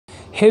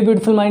Hey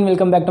beautiful mind,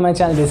 welcome back to my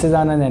channel. This is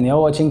Anand and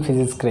you're watching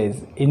Physics Craze.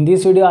 In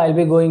this video I'll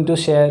be going to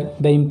share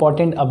the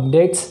important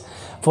updates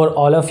for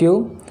all of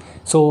you.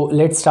 So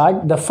let's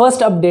start. The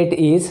first update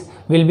is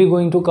we'll be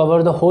going to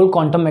cover the whole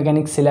quantum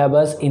mechanics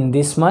syllabus in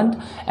this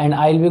month, and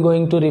I'll be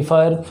going to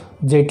refer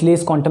Jet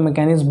Li's quantum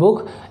mechanics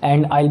book,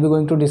 and I'll be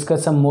going to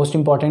discuss some most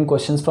important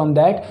questions from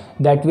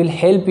that will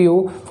help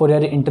you for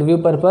your interview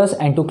purpose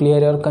and to clear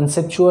your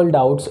conceptual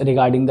doubts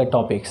regarding the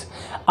topics.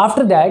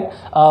 After that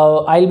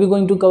I'll be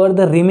going to cover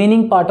the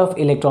remaining part of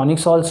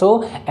electronics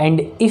also,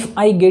 and if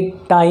I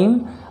get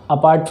time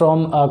apart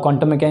from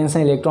quantum mechanics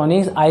and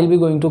electronics, I'll be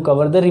going to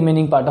cover the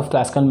remaining part of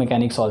classical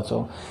mechanics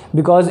also,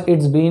 because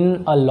it's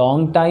been a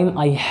long time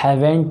I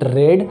haven't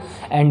read,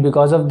 and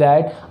because of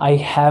that I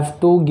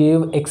have to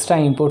give extra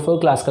input for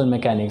classical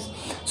mechanics.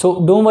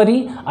 So don't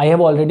worry, I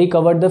have already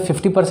covered the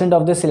 50%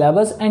 of the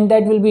syllabus, and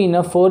that will be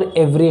enough for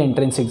every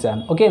entrance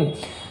exam. Okay,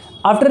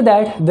 after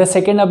that the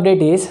second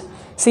update is,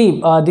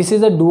 see, this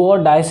is a do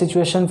or die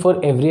situation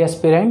for every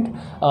aspirant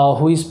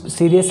who is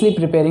seriously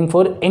preparing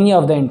for any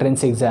of the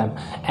entrance exam,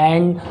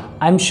 and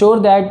I'm sure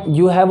that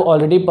you have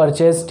already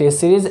purchased test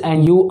series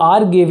and you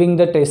are giving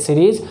the test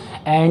series,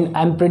 and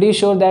I'm pretty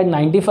sure that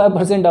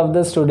 95% of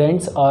the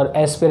students or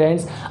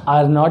aspirants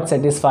are not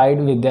satisfied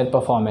with their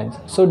performance.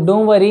 So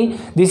don't worry,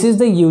 this is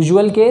the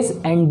usual case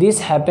and this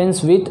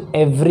happens with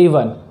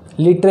everyone.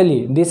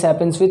 Literally, this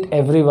happens with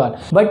everyone,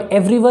 but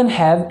everyone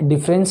have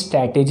different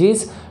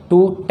strategies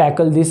to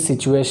tackle these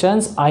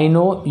situations. I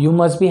know you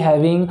must be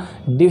having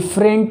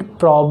different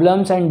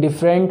problems and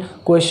different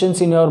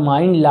questions in your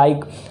mind,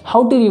 like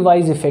how to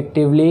revise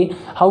effectively,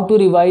 how to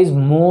revise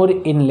more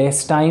in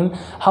less time,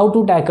 how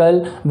to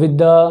tackle with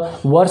the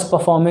worst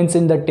performance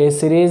in the test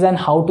series, and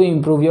how to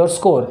improve your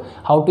score,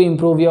 how to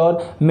improve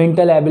your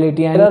mental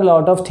ability, and there are a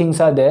lot of things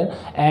are there,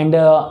 and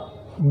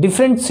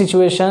different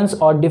situations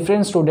or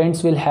different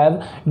students will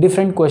have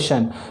different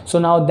question. So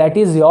now that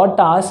is your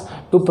task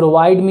to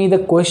provide me the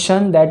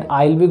question that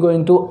I'll be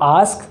going to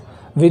ask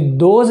with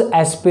those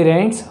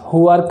aspirants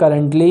who are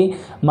currently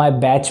my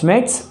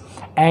batchmates,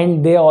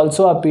 and they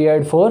also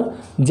appeared for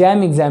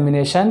JAM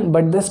examination,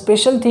 but the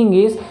special thing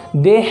is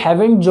they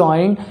haven't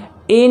joined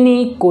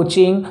any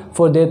coaching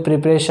for their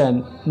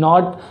preparation,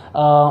 not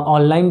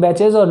online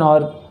batches or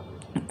not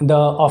the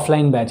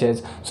offline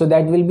batches. So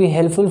that will be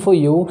helpful for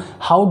you.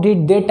 How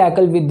did they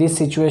tackle with these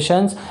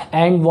situations,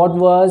 and what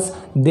was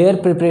their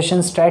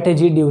preparation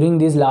strategy during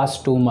these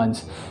last 2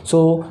 months?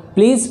 So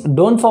please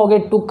don't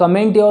forget to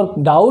comment your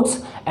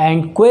doubts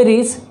and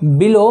queries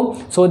below,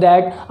 so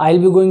that I'll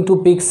be going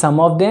to pick some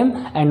of them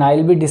and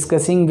I'll be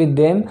discussing with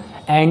them,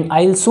 and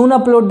I'll soon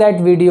upload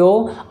that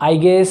video, I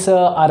guess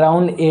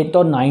around 8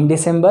 or 9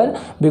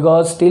 December,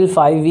 because till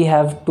 5 we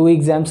have 2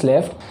 exams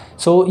left.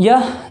 So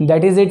yeah,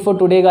 that is it for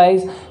today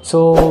guys.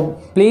 So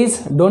please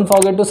don't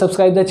forget to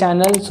subscribe the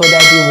channel so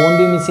that you won't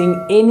be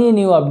missing any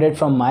new update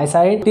from my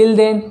side. Till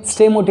then,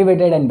 stay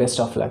motivated and best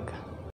of luck.